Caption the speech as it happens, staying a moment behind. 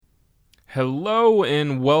Hello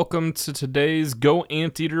and welcome to today's Go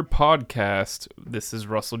Anteater podcast. This is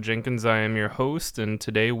Russell Jenkins. I am your host, and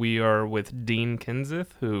today we are with Dean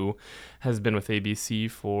Kenseth, who has been with ABC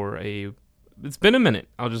for it's been a minute.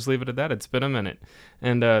 I'll just leave it at that. It's been a minute.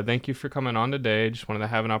 And thank you for coming on today. I just wanted to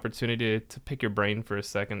have an opportunity to pick your brain for a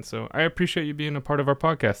second. So I appreciate you being a part of our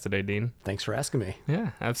podcast today, Dean. Thanks for asking me.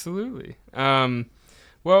 Yeah, absolutely.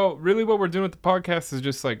 Well, really what we're doing with the podcast is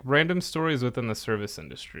just like random stories within the service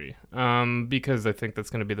industry, because I think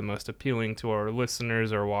that's going to be the most appealing to our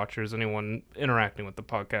listeners or watchers, anyone interacting with the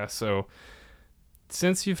podcast. So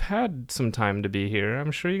since you've had some time to be here,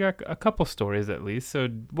 I'm sure you got a couple stories at least. So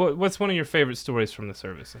what's one of your favorite stories from the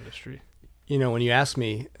service industry? You know, when you asked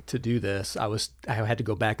me to do this, I had to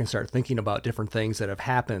go back and start thinking about different things that have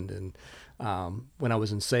happened. And when I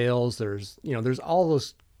was in sales, there's all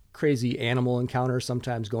those crazy animal encounters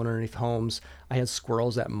sometimes going underneath homes. I had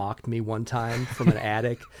squirrels that mocked me one time from an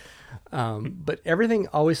attic. But everything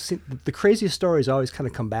always, the craziest stories always kind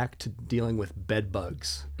of come back to dealing with bed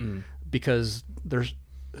bugs because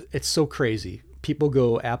it's so crazy. People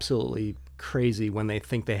go absolutely crazy when they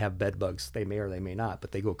think they have bed bugs. They may or they may not,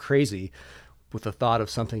 but they go crazy with the thought of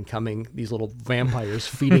something coming, these little vampires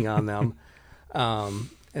feeding on them. And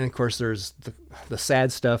of course there's the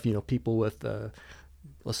sad stuff, people with,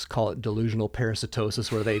 let's call it delusional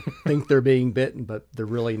parasitosis, where they think they're being bitten, but they're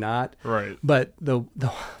really not. Right. But the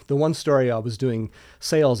one story, I was doing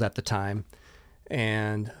sales at the time,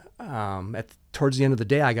 and towards the end of the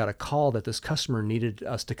day, I got a call that this customer needed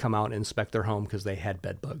us to come out and inspect their home because they had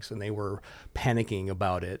bed bugs and they were panicking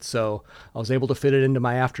about it. So I was able to fit it into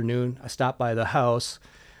my afternoon. I stopped by the house,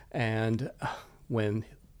 and when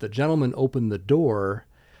the gentleman opened the door,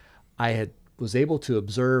 I was able to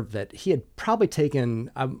observe that he had probably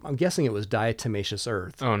taken, I'm guessing it was diatomaceous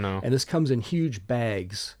earth. Oh, no. And this comes in huge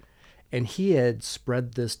bags. And he had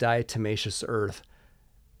spread this diatomaceous earth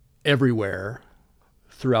everywhere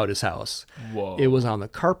throughout his house. Whoa. It was on the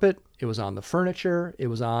carpet. It was on the furniture. It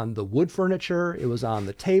was on the wood furniture. It was on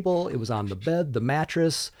the table. It was on the bed, the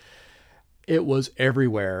mattress. It was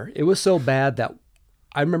everywhere. It was so bad that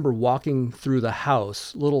I remember walking through the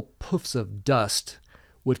house, little poofs of dust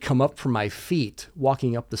would come up from my feet,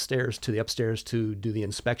 walking up the stairs to the upstairs to do the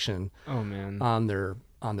inspection. Oh, man. On their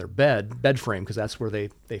bed frame, because that's where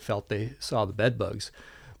they felt they saw the bed bugs.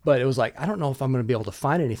 But it was like, I don't know if I'm going to be able to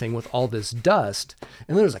find anything with all this dust.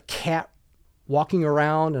 And there was a cat walking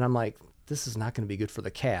around, and I'm like, this is not going to be good for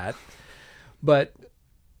the cat. But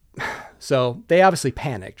so they obviously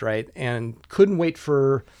panicked, right? And couldn't wait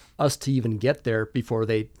for us to even get there before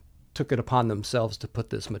they took it upon themselves to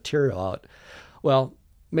put this material out. Well,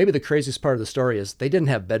 maybe the craziest part of the story is they didn't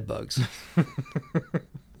have bed bugs,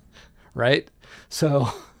 right? So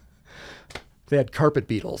they had carpet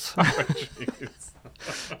beetles. Oh,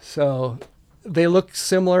 so they look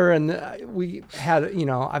similar, and we had,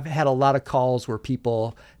 I've had a lot of calls where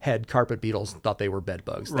people had carpet beetles and thought they were bed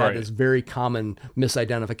bugs. Right. That is very common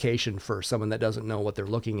misidentification for someone that doesn't know what they're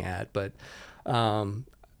looking at. But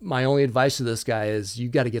my only advice to this guy is you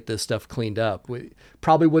got to get this stuff cleaned up. We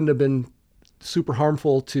probably wouldn't have been super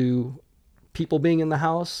harmful to people being in the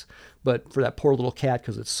house, but for that poor little cat,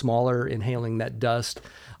 because it's smaller, inhaling that dust,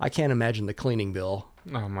 I can't imagine the cleaning bill.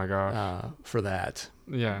 Oh my gosh. For that.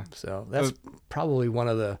 Yeah. So that's probably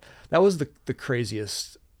that was the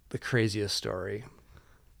craziest story.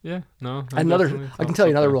 Yeah. No. I can tell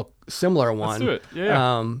you another real similar one. Let's do it.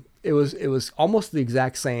 Yeah. It was almost the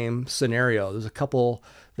exact same scenario. There's a couple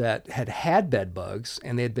that had bed bugs,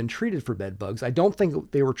 and they had been treated for bed bugs. I don't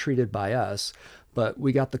think they were treated by us, but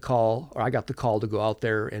I got the call to go out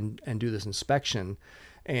there and do this inspection.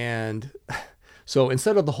 And so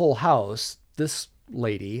instead of the whole house, this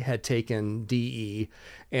lady had taken DE,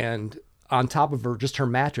 and on top of her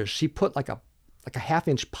mattress, she put like a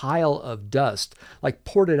half-inch pile of dust, like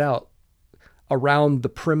poured it out around the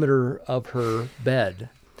perimeter of her bed.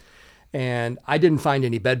 And I didn't find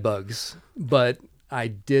any bed bugs, but I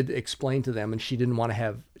did explain to them, and she didn't want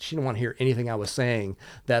to hear anything I was saying,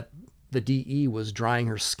 that the DE was drying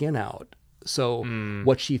her skin out. So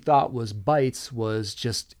what she thought was bites was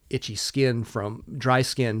just itchy dry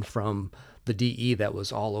skin from the DE that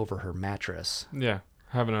was all over her mattress. Yeah.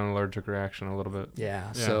 Having an allergic reaction a little bit.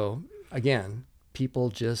 Yeah. So again, people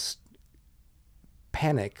just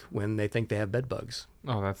panic when they think they have bed bugs.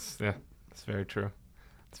 Oh, that's very true.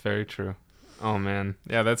 It's very true. Oh, man.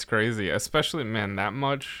 Yeah, that's crazy. Especially, man, that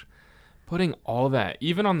much, putting all that,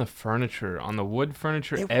 even on the furniture, on the wood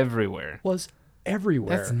furniture, everywhere. Was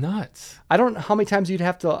everywhere. That's nuts. I don't know how many times you'd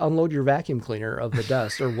have to unload your vacuum cleaner of the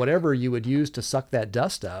dust or whatever you would use to suck that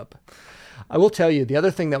dust up. I will tell you the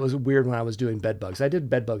other thing that was weird when I was doing bed bugs. I did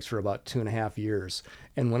bed bugs for about 2.5 years,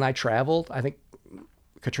 and when I traveled, I think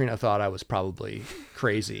Katrina thought I was probably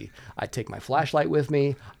crazy. I'd take my flashlight with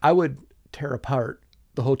me. I would tear apart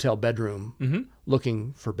the hotel bedroom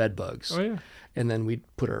looking for bed bugs. Oh yeah. And then we'd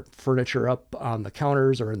put our furniture up on the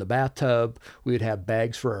counters or in the bathtub. We would have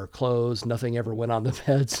bags for our clothes. Nothing ever went on the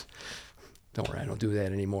beds. Don't worry, I don't do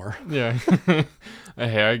that anymore. Yeah.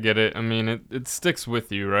 Hey, I get it. I mean, it sticks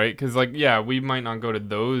with you, right? Because, like, yeah, we might not go to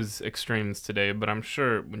those extremes today, but I'm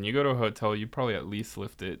sure when you go to a hotel, you probably at least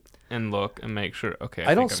lift it and look and make sure, okay,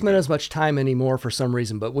 I don't spend as much time anymore for some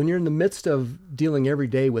reason, but when you're in the midst of dealing every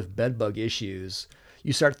day with bed bug issues,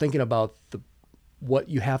 you start thinking about what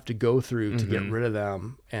you have to go through to get rid of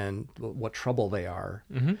them and what trouble they are.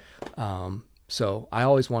 So I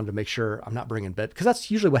always wanted to make sure I'm not bringing bed, because that's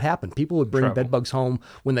usually what happened. People would bring bed bugs home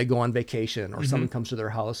when they go on vacation or someone comes to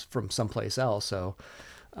their house from someplace else. So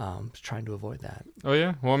trying to avoid that. Oh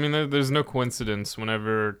yeah. Well, I mean, there's no coincidence.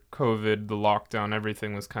 Whenever COVID, the lockdown,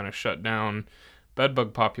 everything was kind of shut down, bed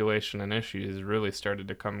bug population and issues really started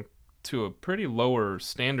to come to a pretty lower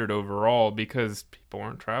standard overall because people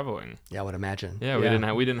weren't traveling. Yeah, I would imagine. Yeah,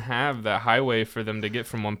 we didn't have that highway for them to get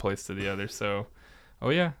from one place to the other. So, oh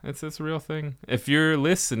yeah, it's a real thing. If you're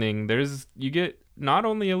listening, you get not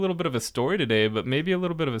only a little bit of a story today, but maybe a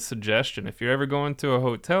little bit of a suggestion. If you're ever going to a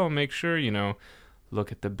hotel, make sure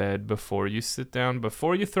look at the bed before you sit down,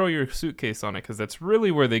 before you throw your suitcase on it, because that's really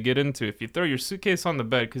where they get into. If you throw your suitcase on the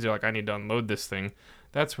bed because you're like, I need to unload this thing,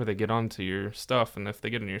 that's where they get onto your stuff. And if they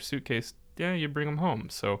get in your suitcase, yeah, you bring them home.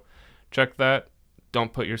 So check that.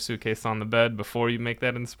 Don't put your suitcase on the bed before you make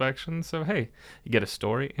that inspection. So, hey, you get a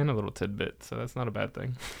story and a little tidbit. So that's not a bad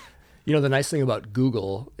thing. The nice thing about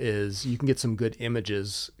Google is you can get some good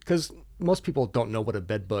images, because most people don't know what a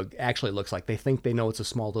bed bug actually looks like. They think they know it's a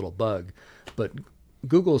small little bug, but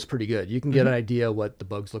Google is pretty good. You can get an idea what the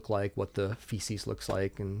bugs look like, what the feces looks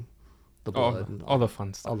like, and the blood, and all the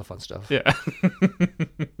fun stuff. All the fun stuff. Yeah.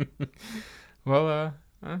 Well,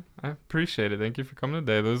 I appreciate it. Thank you for coming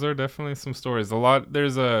today. Those are definitely some stories.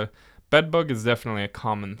 Bed bug is definitely a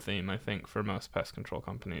common theme, I think, for most pest control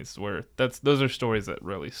companies, where those are stories that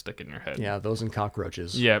really stick in your head. Yeah, those and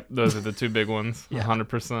cockroaches. Yeah, those are the two big ones. Yeah.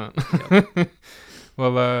 100%. Yep.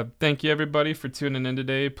 Well, thank you everybody for tuning in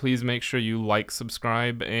today. Please make sure you like,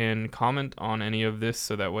 subscribe, and comment on any of this,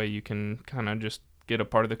 so that way you can kind of just get a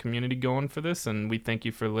part of the community going for this. And we thank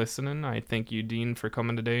you for listening. I thank you, Dean, for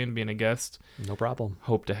coming today and being a guest. No problem.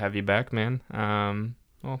 Hope to have you back, man.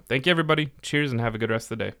 Well, thank you everybody. Cheers and have a good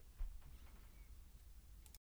rest of the day.